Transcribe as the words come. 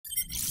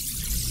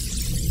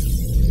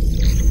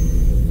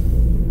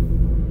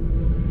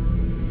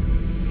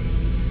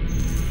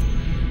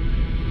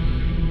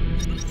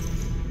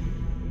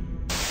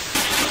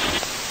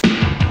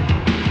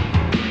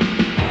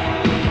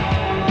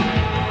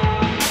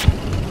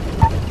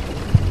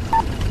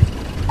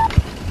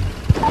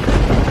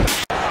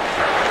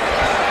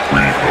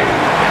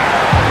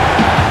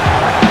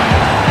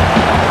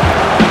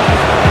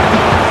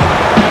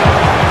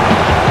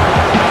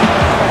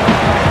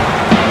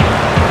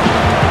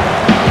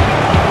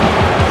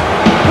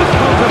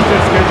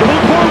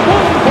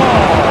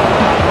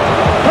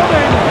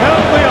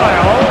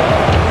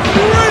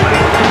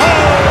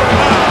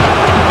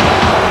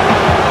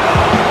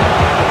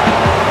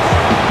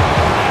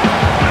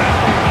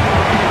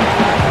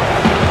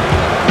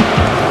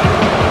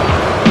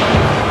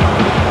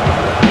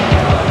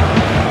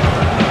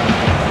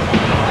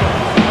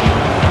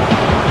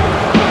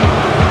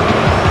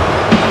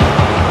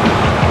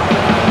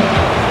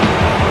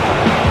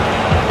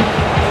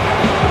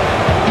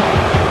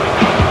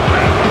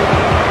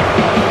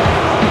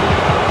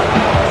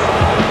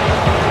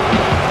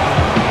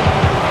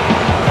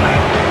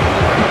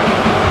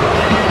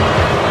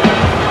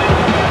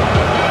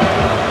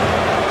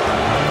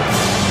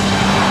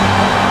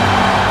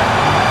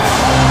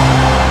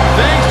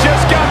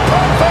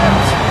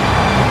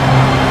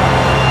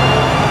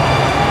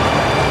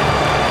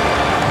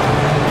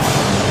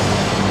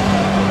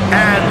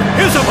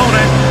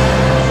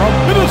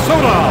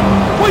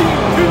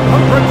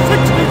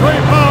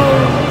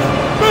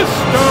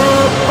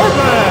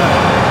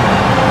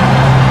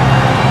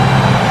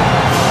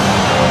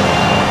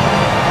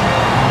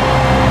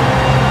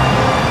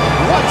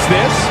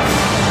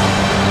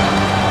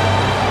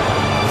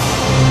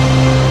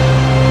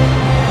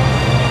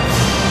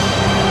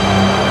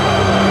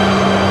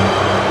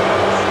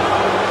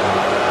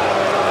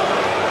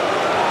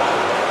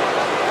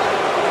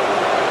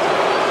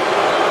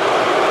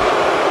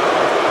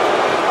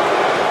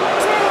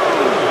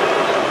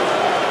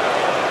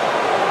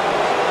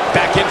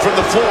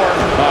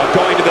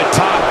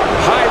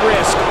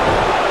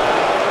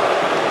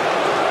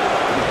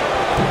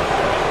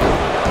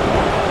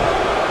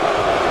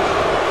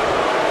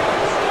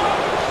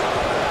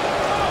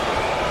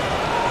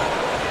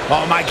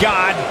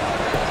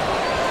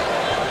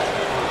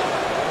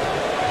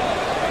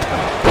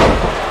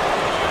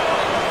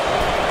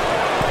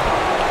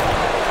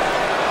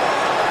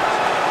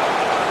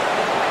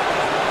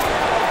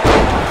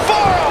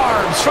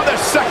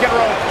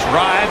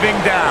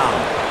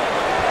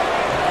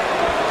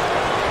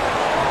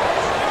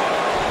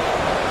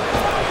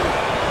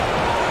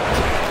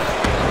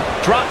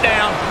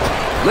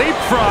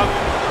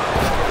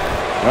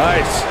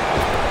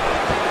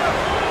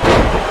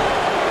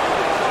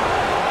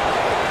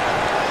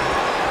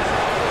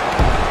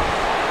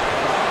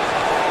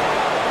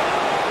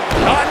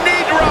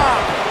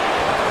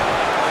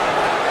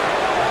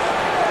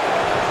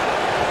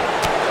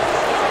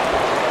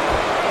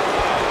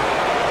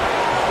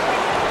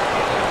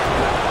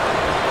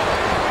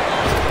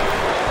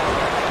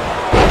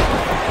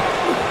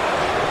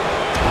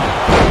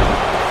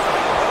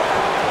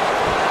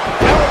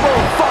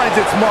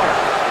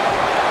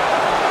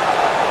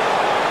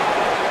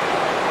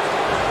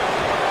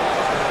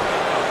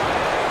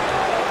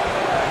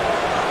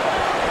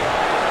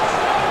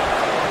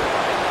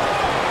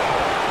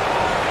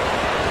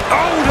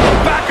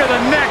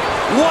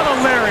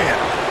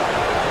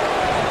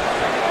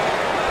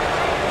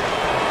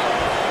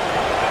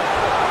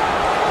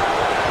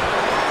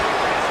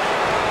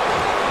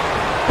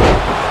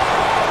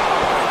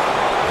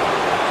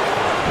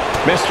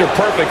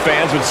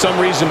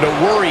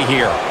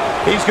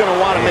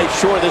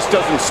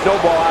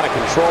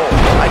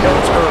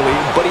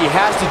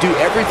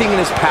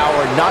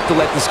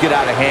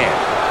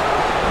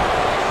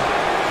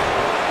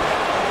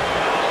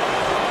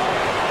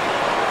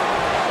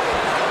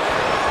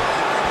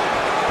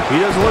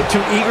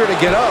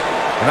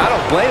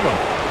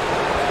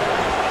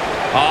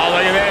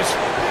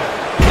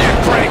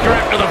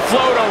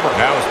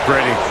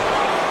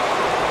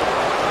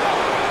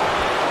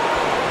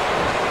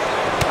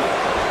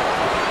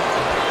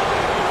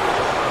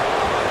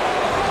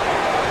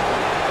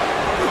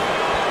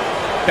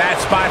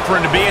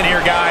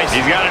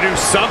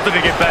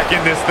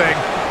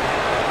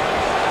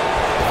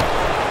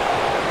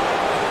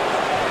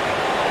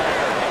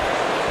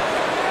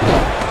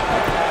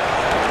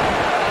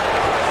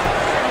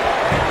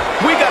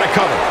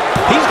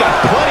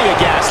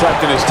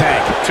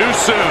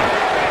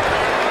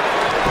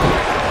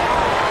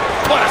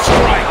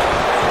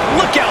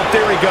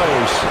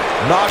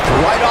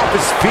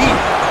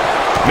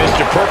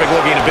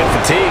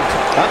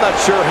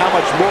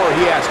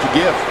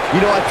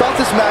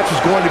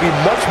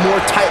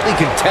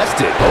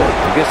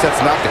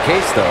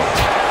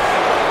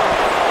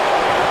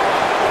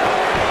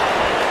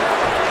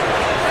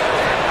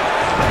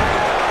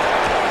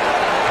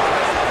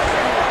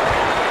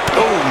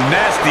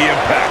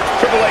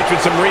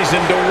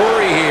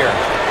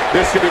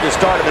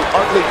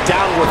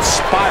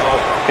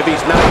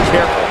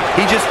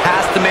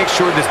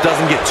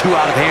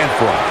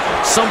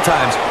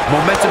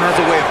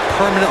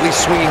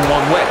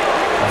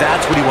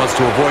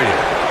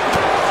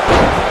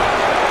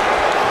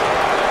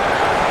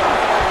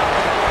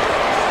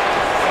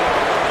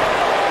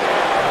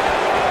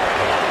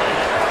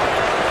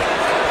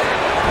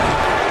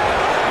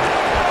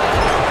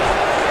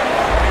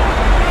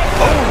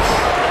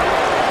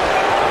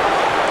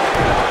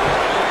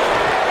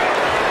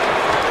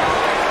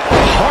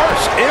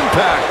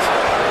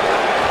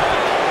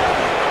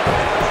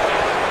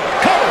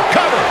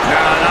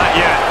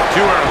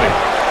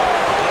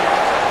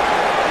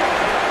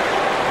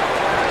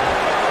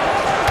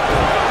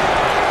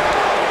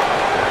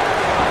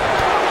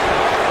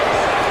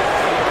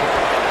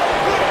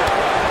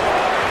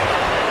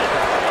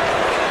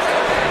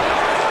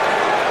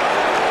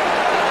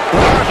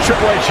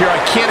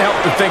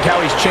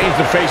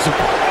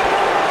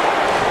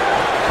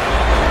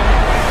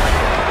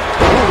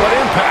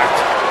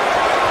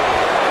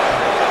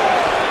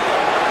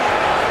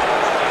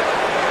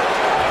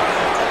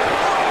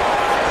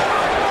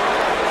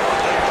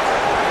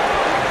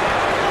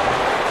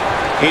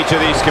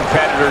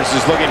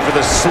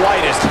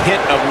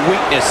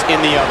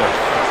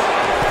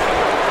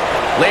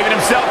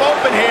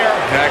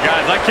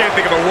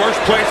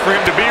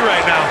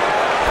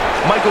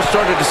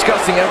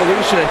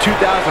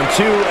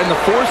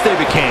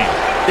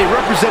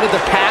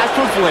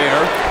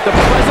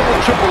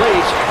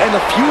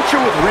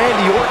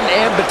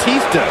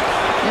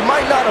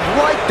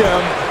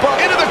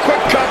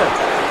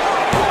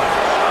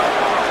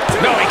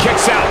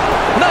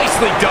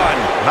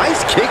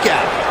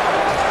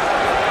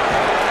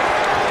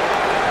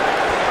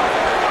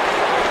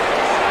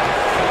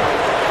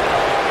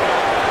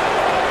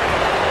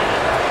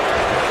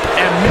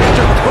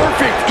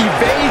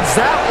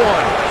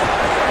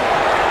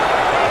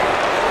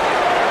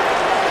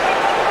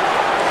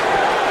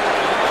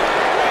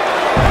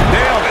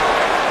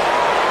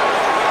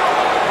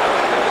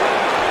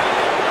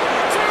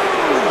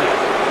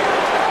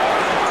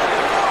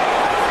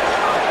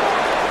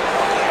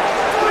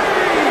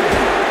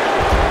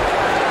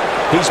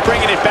He's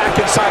bringing it back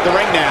inside the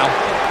ring now.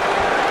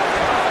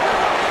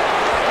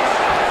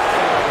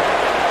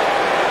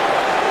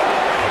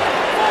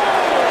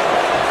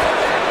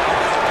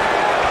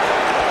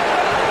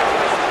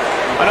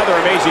 Another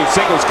amazing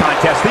singles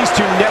contest. These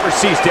two never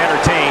cease to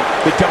entertain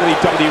the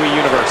WWE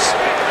Universe.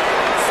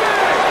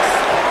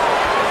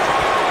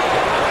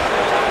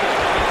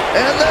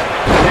 And the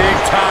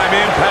big-time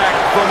impact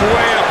from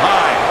way up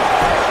high.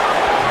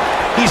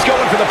 He's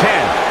going for the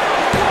pin.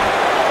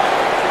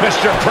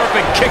 Mr.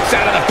 Perfect kicks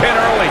out of the pin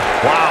early.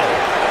 Wow.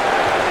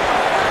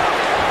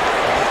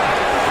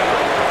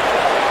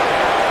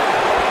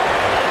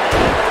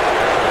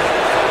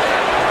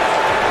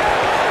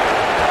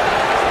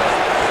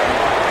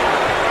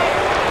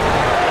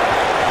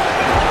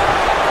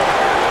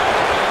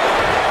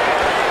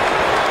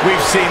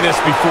 We've seen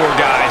this before,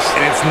 guys,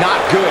 and it's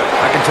not good,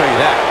 I can tell you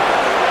that.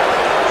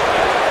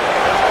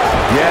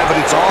 Yeah, but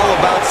it's all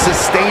about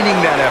sustaining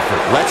that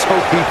effort. Let's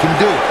hope he can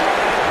do it.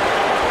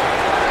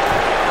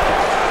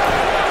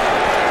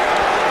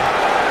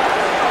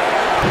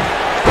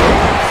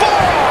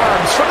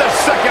 Forearms from the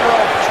second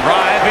rope.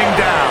 Driving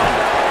down.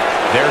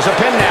 There's a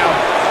pin now.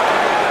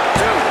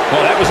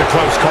 Well, that was a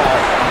close call.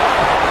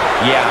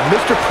 Yeah,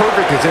 Mr.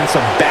 Perfect is in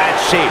some bad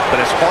shape, but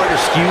his heart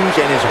is huge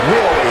and his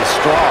will is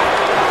strong.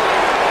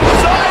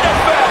 Side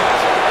effect!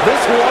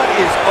 This one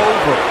is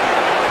over.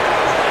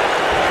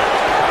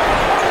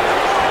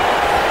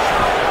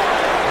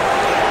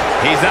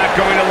 He's not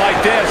going to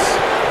like this.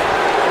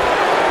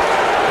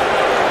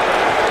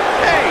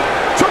 Hey,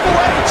 Triple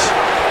H!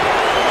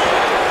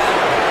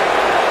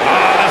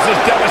 Ah, this is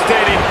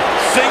devastating.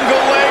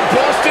 Single leg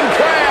Boston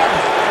Crab.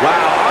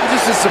 Wow, I'm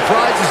just as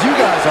surprised as you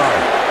guys are.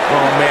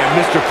 Oh man,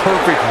 Mr.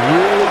 Perfect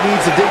really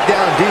needs to dig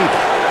down deep.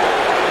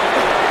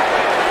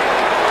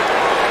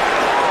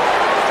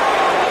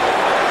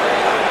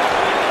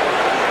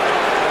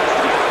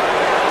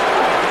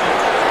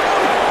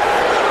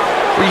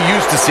 We're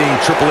used to seeing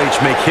Triple H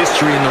make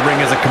history in the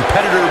ring as a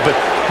competitor, but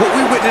what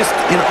we witnessed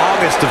in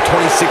August of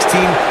 2016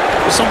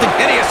 was something.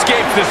 And he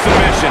escapes this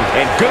submission.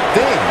 And good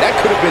thing, that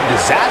could have been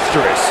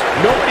disastrous.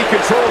 Nobody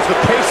controls the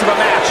pace of a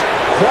match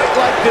quite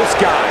like this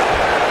guy.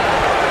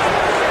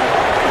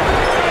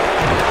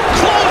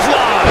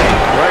 Clothesline!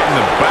 Right in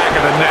the back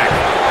of the neck.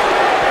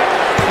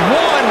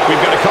 One. We've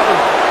got it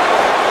covered.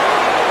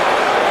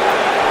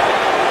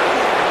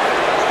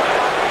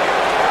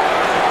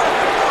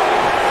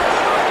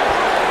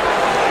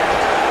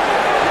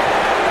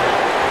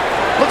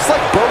 Looks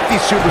like both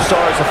these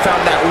superstars have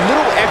found that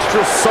little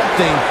extra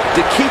something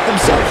to keep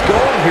themselves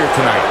going here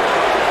tonight.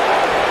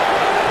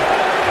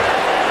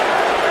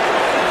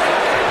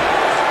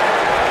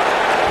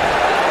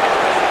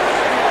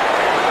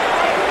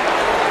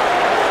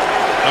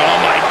 Oh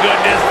my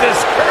goodness,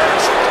 this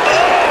hurts.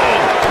 Oh!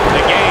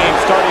 The game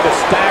starting to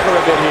stagger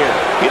a bit here.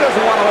 He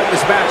doesn't want to let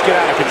this match get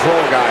out of control,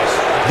 guys.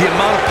 The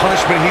amount of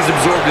punishment he's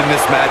absorbed in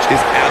this match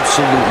is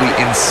absolutely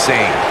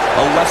insane.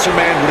 A lesser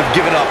man would have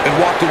given up and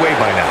walked away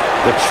by now.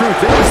 The truth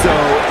is,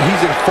 though,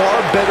 he's in far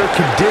better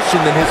condition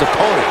than his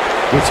opponent,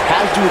 which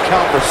has to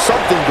account for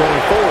something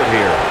going forward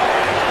here.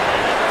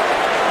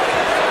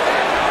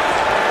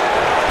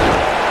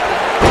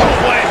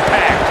 Oh,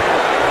 impact!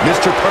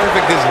 Mr.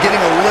 Perfect is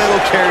getting a little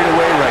carried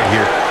away right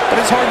here,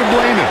 but it's hard to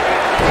blame him.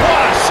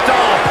 What a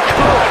stomp!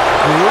 Good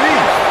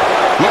grief!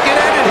 Looking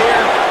at it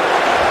here.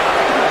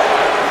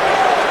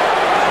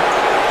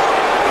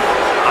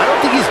 I don't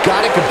think he's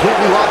got it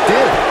completely locked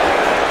in.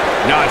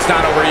 No, it's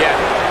not over yet.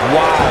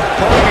 Wow,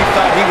 part of me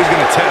thought he was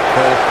going to tap,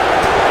 Cole.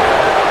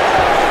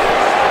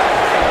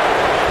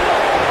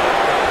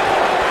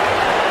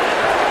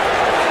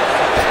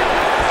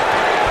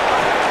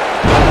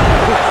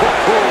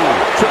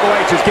 Triple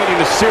H is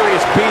getting a serious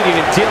beating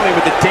and dealing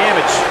with the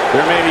damage.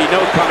 There may be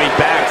no coming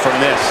back from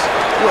this.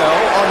 Well,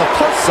 on the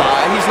plus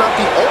side, he's not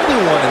the only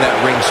one in that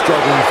ring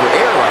struggling for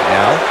air right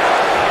now.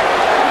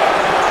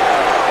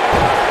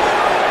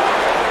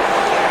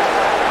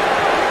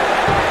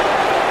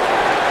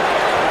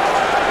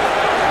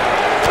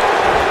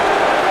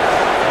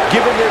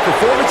 Given their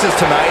performances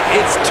tonight,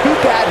 it's too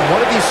bad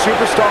one of these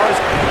superstars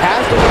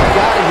has to walk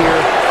out of here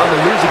on the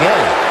losing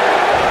end.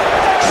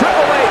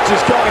 Triple H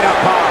is going up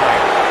high.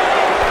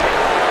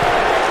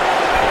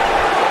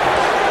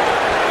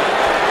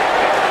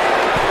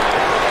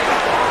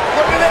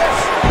 Look at this.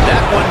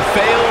 That one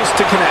fails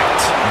to connect.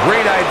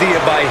 Great idea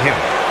by him.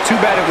 Too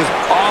bad it was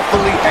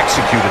awfully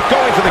executed.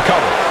 Going for the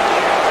cover.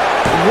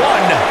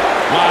 One.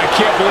 Oh, I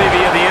can't believe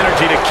he had the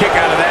energy to kick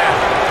out of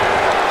that.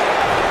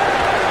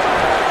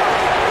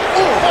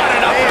 What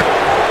an upper.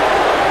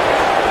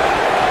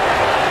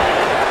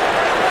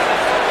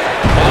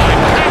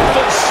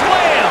 Impactful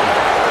slam.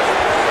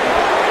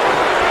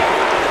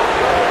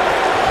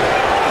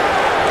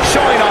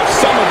 Showing off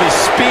some of his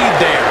speed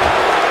there.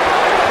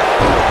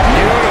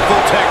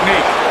 Beautiful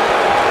technique.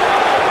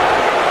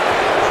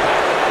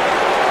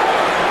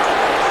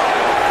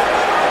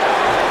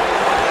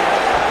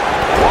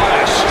 What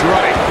a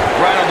strike.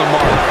 Right on the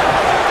mark.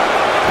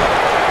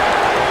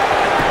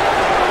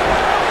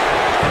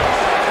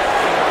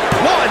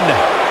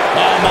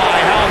 Oh my,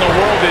 how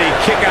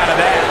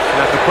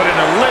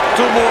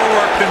little more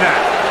work than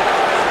that.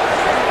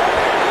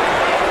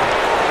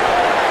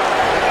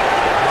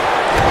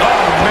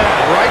 Oh, man,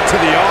 right to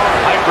the arm.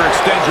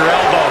 Hyperextend your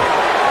elbow.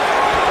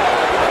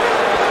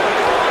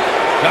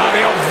 Now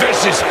the old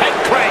vicious head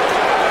crank.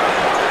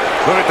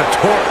 Look at the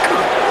torque.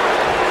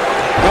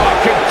 Oh,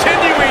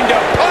 continuing to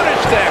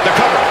punish them. The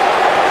cover.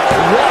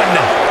 One.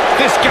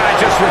 This guy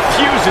just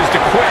refuses to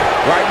quit.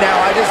 Right now,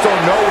 I just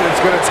don't know what it's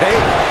going to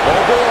take.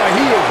 Oh, boy,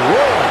 he is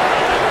rolling.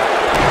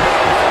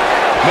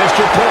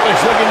 Mr.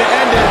 Perfect's looking to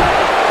end it.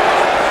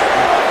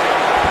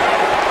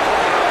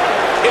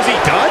 Is he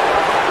done?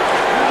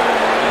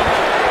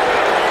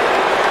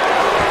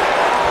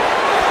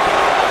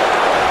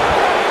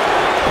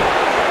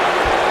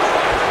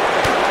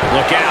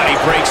 Look out, he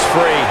breaks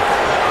free.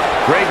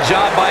 Great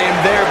job by him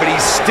there, but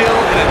he's still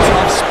in a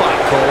tough spot,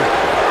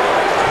 Cole.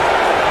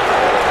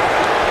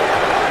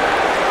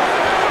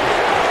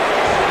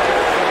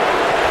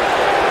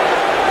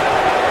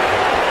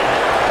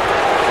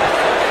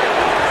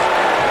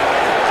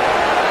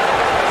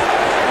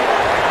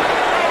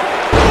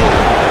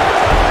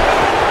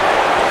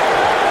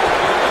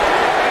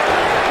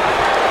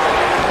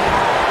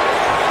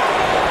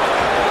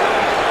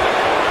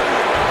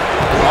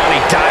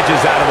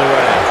 Dodges out of the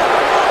way.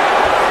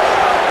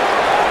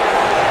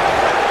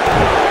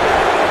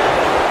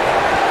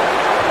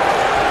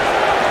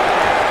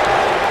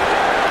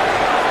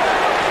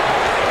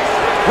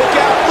 Look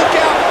out, look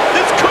out.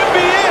 This could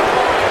be it.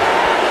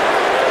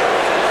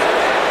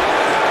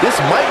 This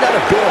might not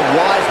have been a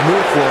wise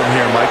move for him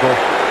here, Michael.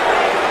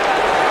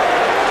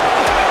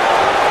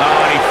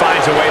 Oh, and he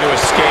finds a way to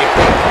escape.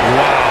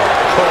 Wow.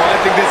 Cole, I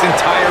think this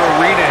entire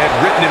arena had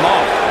written him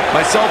off,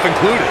 myself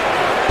included.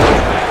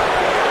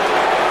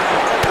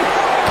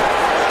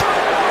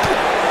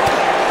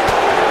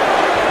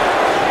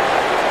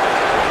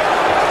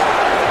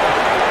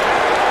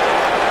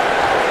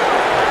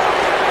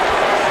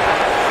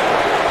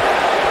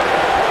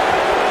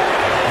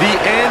 The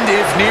end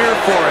is near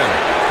for him.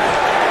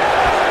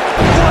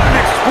 What an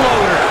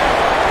exploder!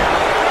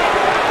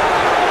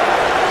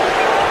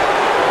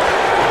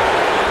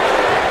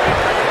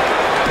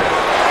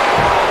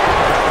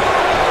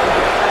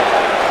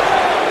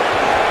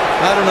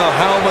 I don't know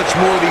how much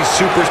more these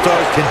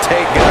superstars can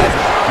take, guys.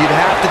 You'd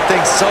have to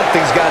think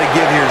something's got to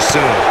give here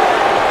soon.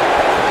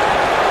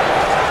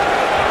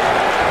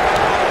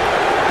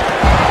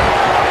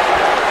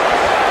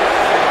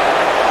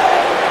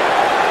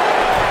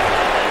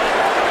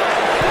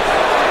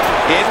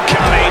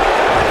 Incoming.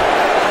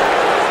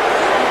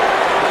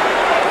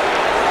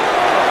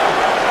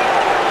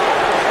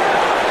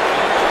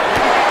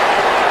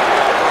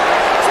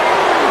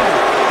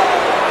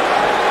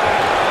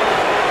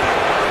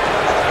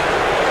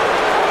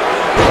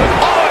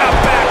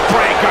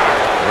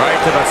 Right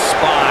to the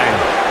spine.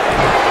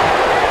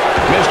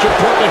 Mr.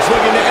 Perfect's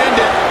looking to end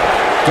it.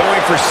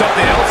 Going for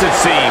something else, it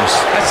seems.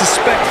 I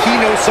suspect he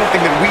knows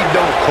something that we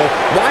don't, Cole.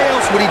 Why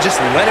else would he just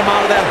let him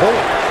out of that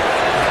hole?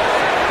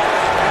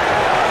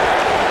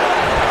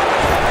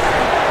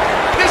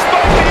 This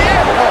might be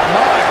it. Oh,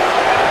 my.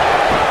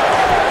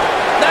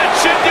 That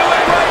should do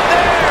it right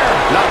there.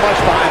 Not much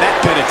behind that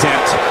pin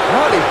attempt.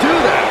 How did he do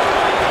that?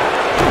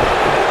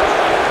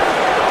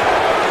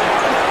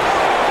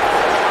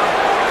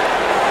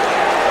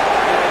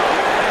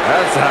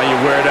 That's how you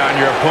wear down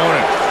your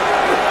opponent.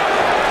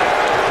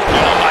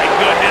 Oh, my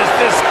goodness,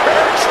 this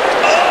hurts.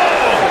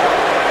 Oh!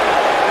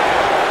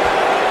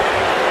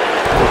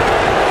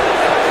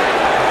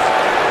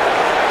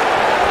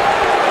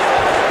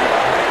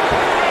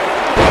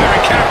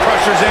 Every calf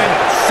crusher's in.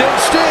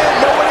 Cinched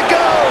in, nowhere to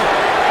go.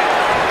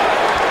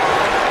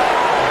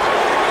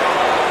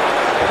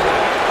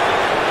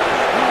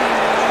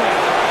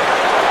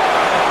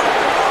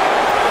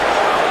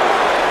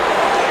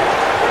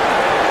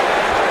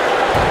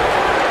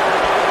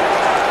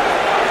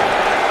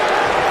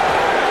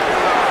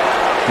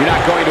 You're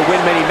not going to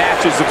win many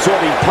matches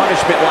absorbing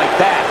punishment like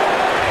that.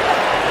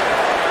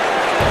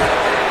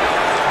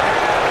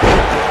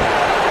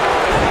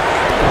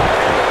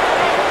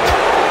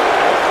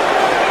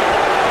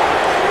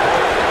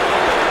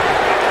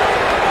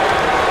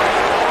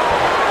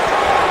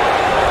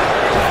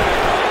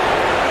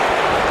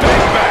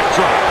 Big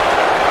backdrop.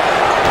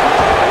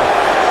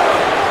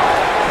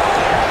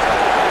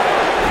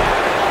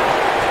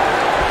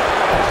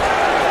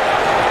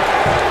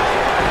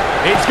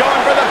 He's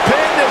going for the pin.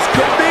 This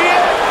could be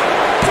it.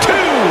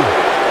 Two.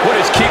 What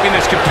is keeping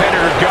this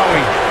competitor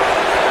going?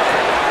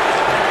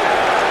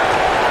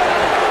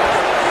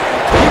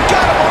 You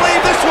gotta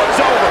believe this one's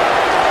over.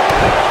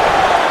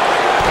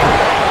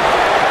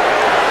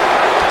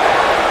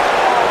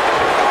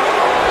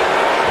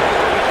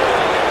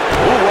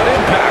 Ooh, what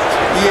impact.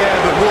 Yeah,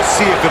 but we'll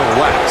see if it'll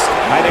last.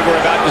 I think we're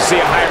about to see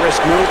a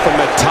high-risk move from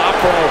the top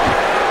rope.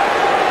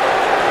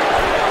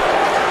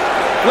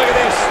 Look at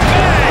this.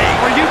 Hey,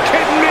 are you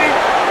kidding me?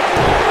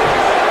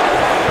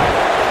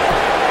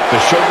 The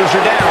shoulders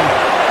are down.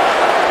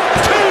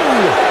 Two!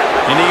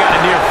 And he got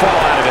a near fall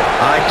out of it.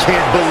 I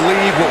can't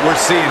believe what we're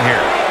seeing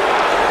here.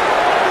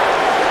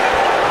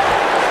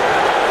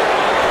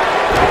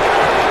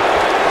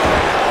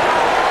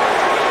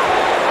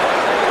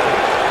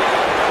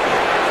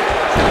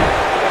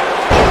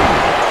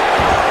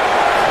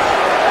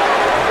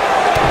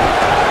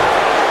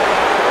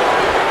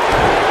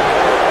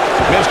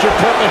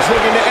 Orton's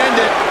looking to end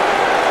it.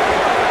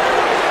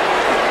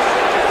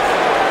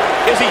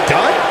 Is he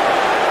done?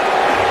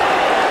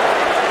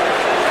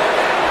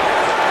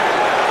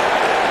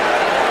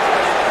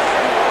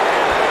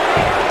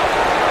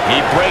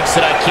 He breaks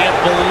it. I can't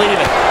believe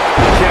it.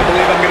 I can't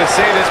believe I'm going to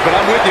say this, but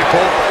I'm with you,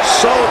 Cole.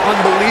 So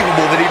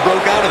unbelievable that he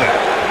broke out of that.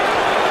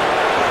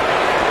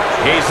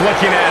 He's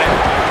looking at it.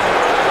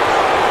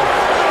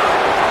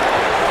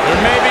 There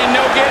may be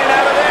no getting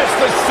out of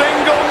this. The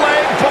single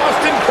leg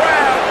Boston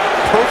Crab.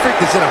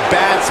 Perfect is in a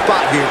bad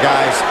spot here,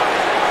 guys.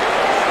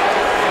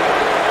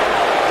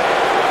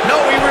 No,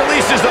 he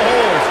releases the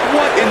hold.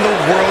 What in the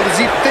world is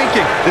he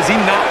thinking? Does he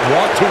not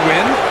want to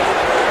win?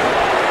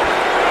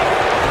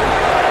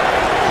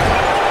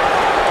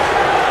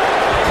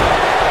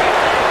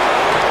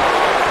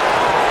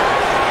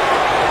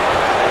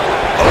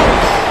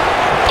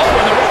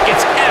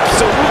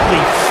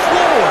 Absolutely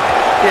floored.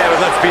 Yeah, but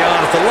let's be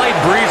honest, a light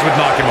breeze would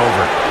knock him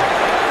over.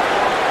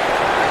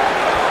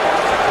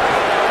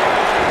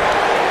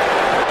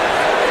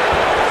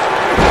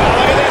 Oh,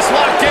 look at this,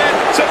 locked in.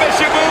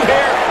 Submission move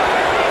here.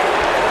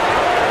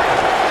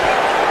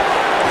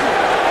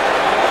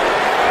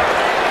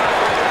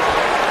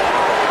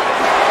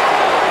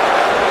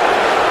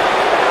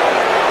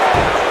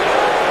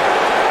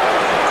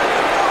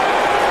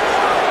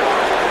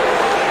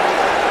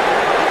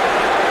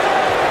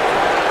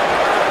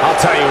 I'll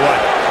tell you what,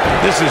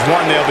 this is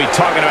one they'll be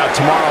talking about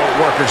tomorrow at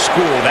work or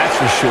school, that's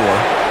for sure.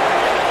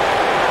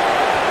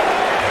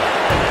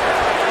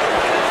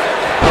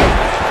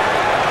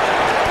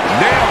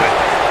 Nailed it.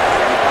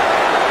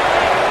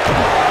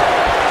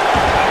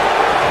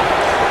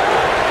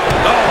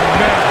 Oh,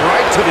 man,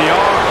 right to the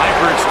arm.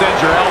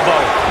 Hyperextend your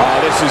elbow. Oh,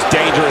 this is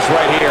dangerous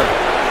right here.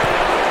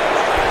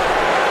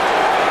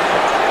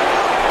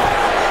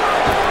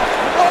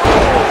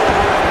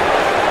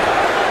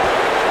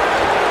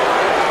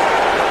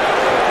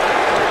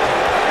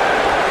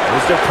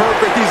 Mr.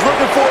 Perfect, he's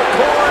looking for it,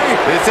 Corey.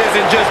 This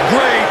isn't just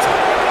great.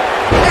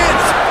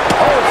 It's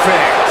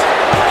perfect.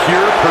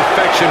 Pure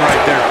perfection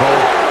right there,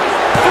 Cole.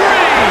 3!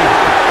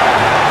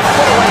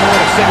 What a way to win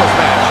a singles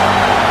match.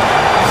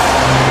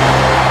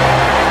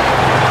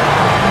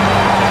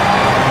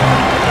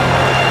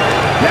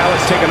 Now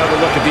let's take another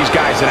look at these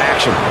guys in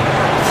action.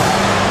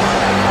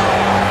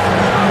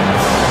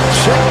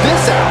 Check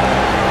this out.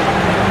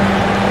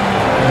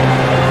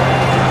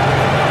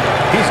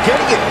 He's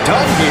getting it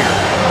done here.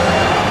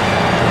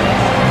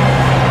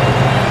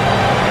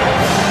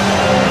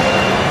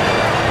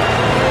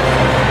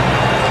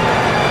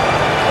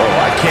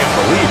 Can't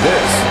believe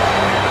this.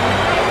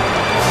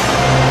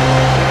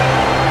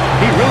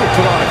 He really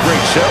put on a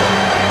great show.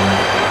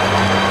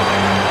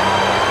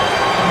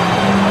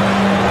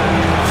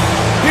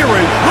 Here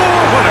is your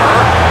winner,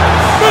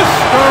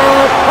 Mr.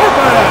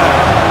 Perfect.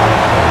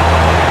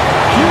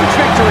 Huge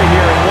victory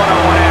here in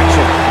one-on-one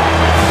action.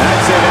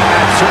 I'd say that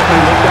match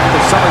certainly lived up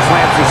to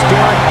SummerSlam's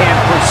historic and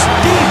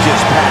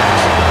prestigious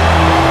past.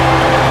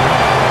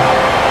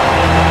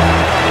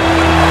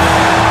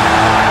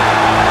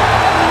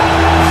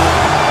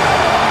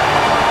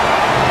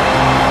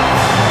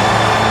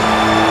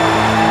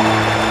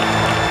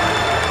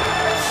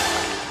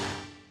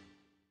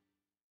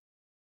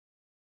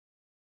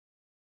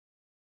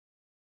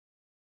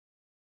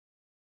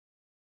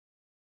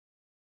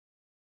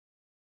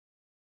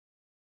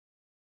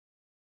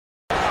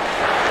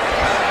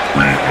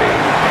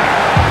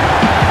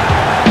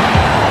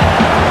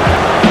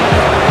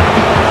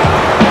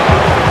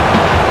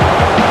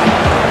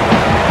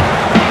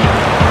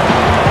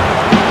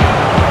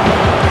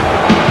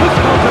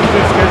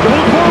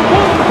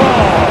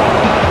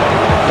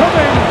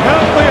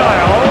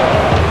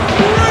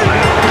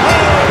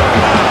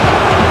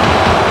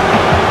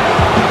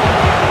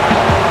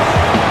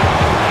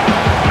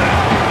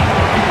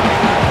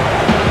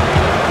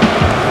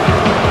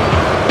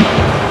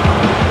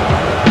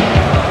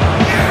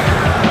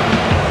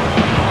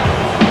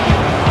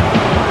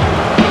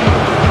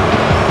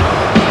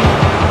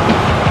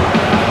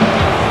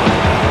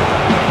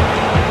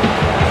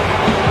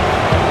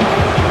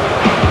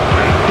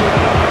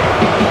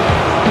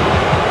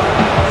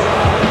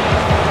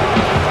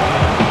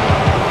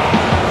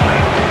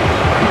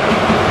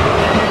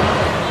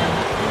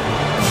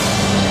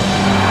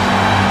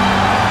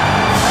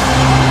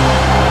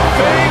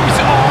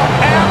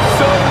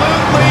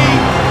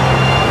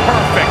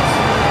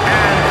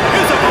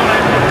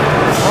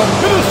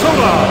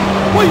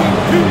 weighing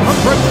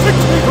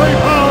 263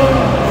 pounds,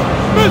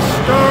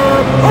 Mr.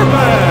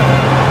 Perfect.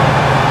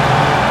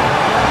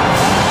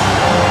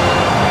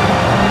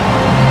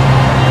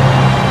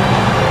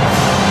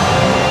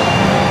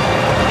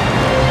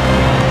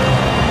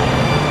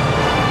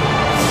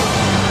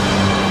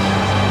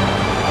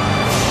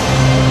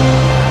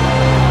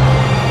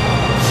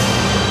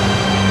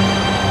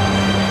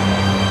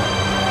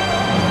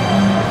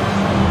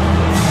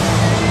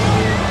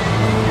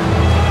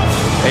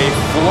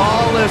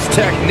 Flawless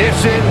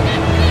technician,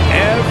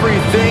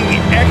 everything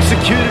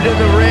executed in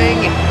the ring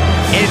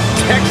in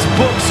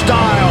textbook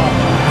style.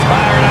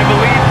 Byron, I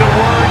believe the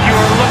word you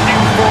are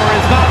looking for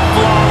is not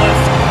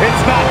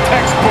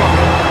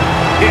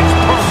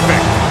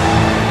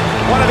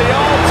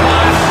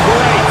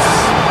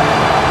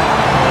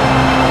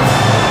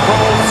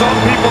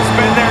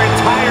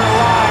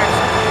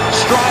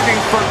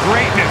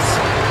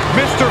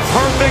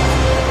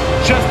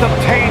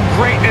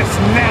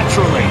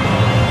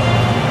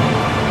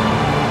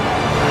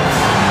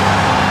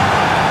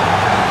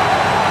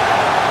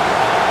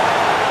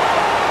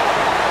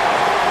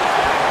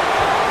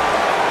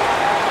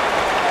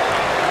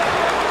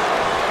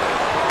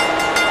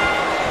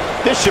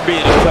This should be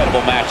an incredible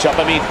matchup.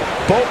 I mean,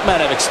 both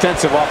men have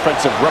extensive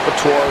offensive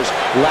repertoires,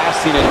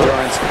 lasting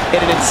endurance,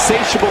 and an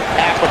insatiable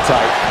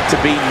appetite to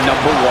be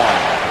number one.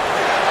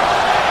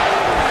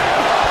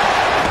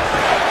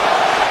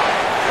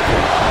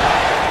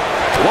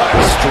 What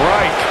a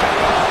strike.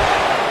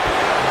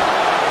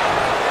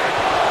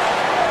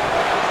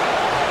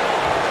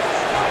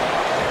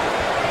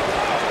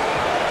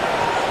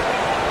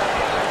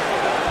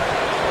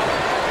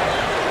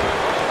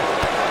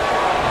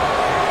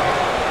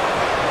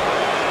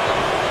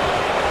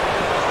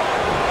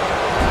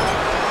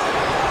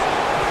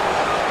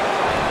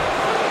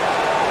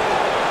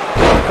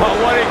 Oh,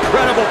 what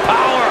incredible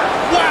power.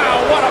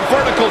 Wow, what a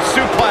vertical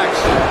suplex.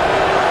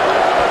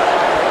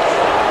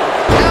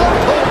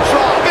 Elbow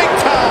drop, big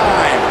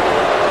time.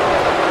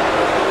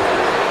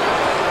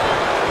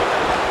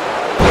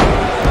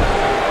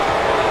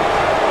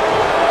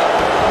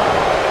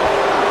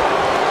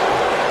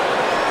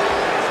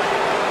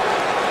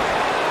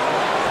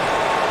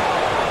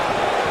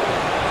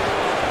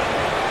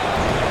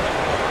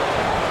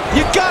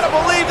 You gotta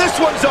believe this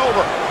one's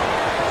over.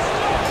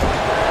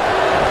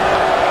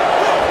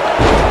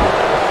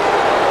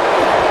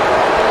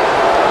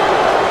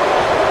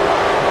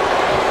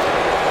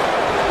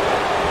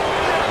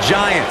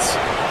 Giants,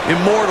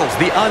 immortals,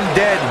 the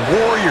undead,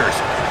 warriors,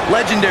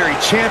 legendary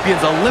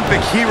champions,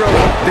 Olympic heroes,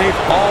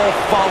 they've all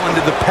fallen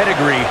to the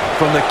pedigree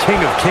from the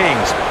King of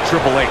Kings,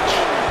 Triple H.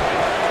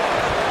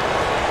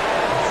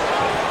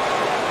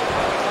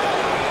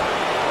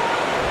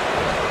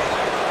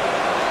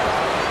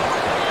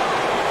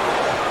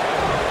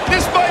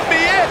 This might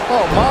be it.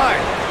 Oh, my.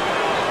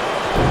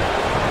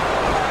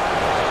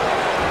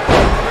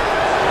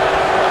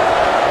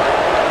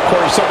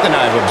 Corey, something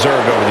I've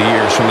observed over the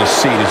years from this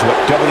seat is what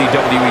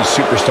WWE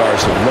superstars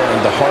have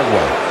learned the hard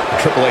way.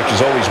 Triple H is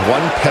always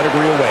one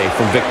pedigree away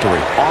from victory.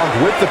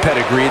 Armed with the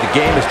pedigree, the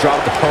game has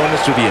dropped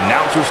opponents to the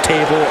announcer's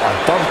table on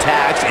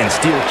thumbtacks and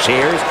steel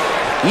chairs,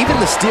 even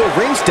the steel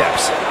ring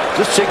steps.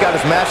 Just check out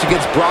his match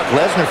against Brock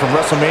Lesnar from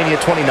WrestleMania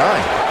 29.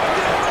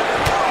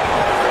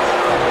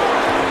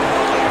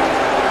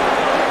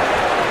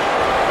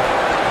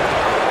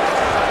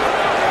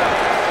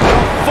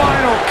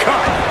 Final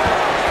cut.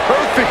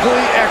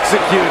 Perfectly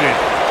executed.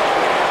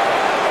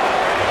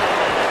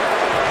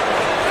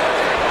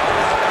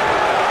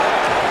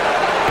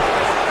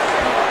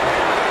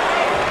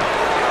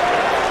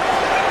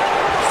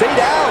 Stay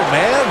down,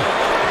 man.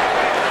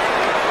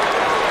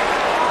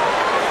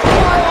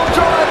 Pile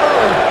driver.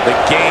 The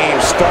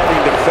game's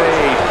starting to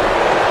fade,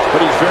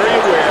 but he's very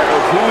aware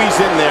of who he's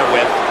in there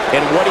with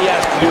and what he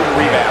has to do to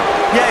rebound.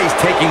 Yeah, he's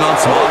taking on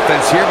some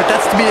offense here, but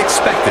that's to be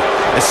expected,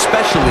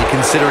 especially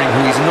considering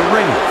who he's in the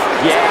ring with.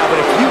 Yeah,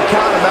 but if you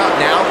count him out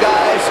now,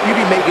 guys, you'd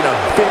be making a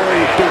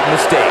very big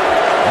mistake.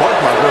 Mark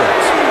my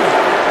words.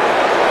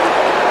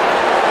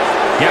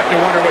 You have to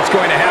wonder what's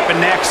going to happen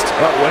next.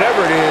 But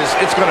whatever it is,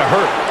 it's going to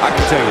hurt. I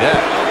can tell you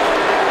that.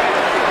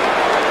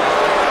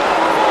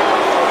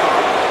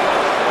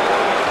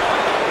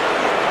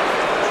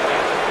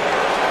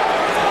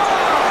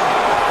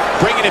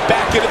 Bringing it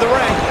back into the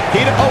ring.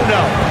 Oh,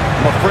 no.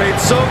 I'm afraid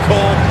so,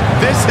 Cole.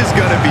 This is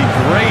going to be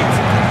great.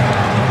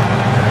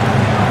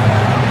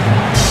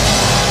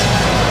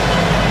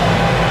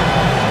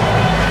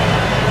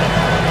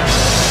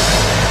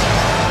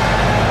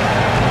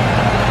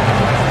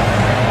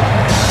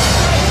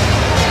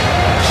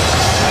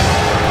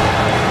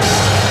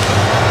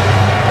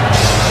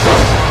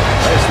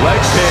 Leg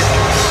kick.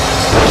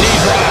 Knee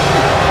drop.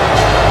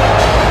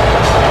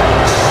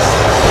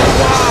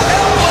 Wow,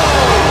 elbow!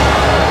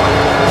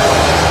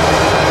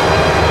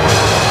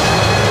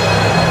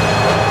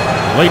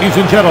 Ladies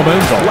and gentlemen,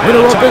 the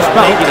winner of this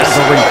bout is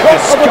a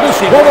result of a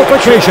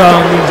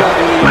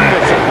disqualification.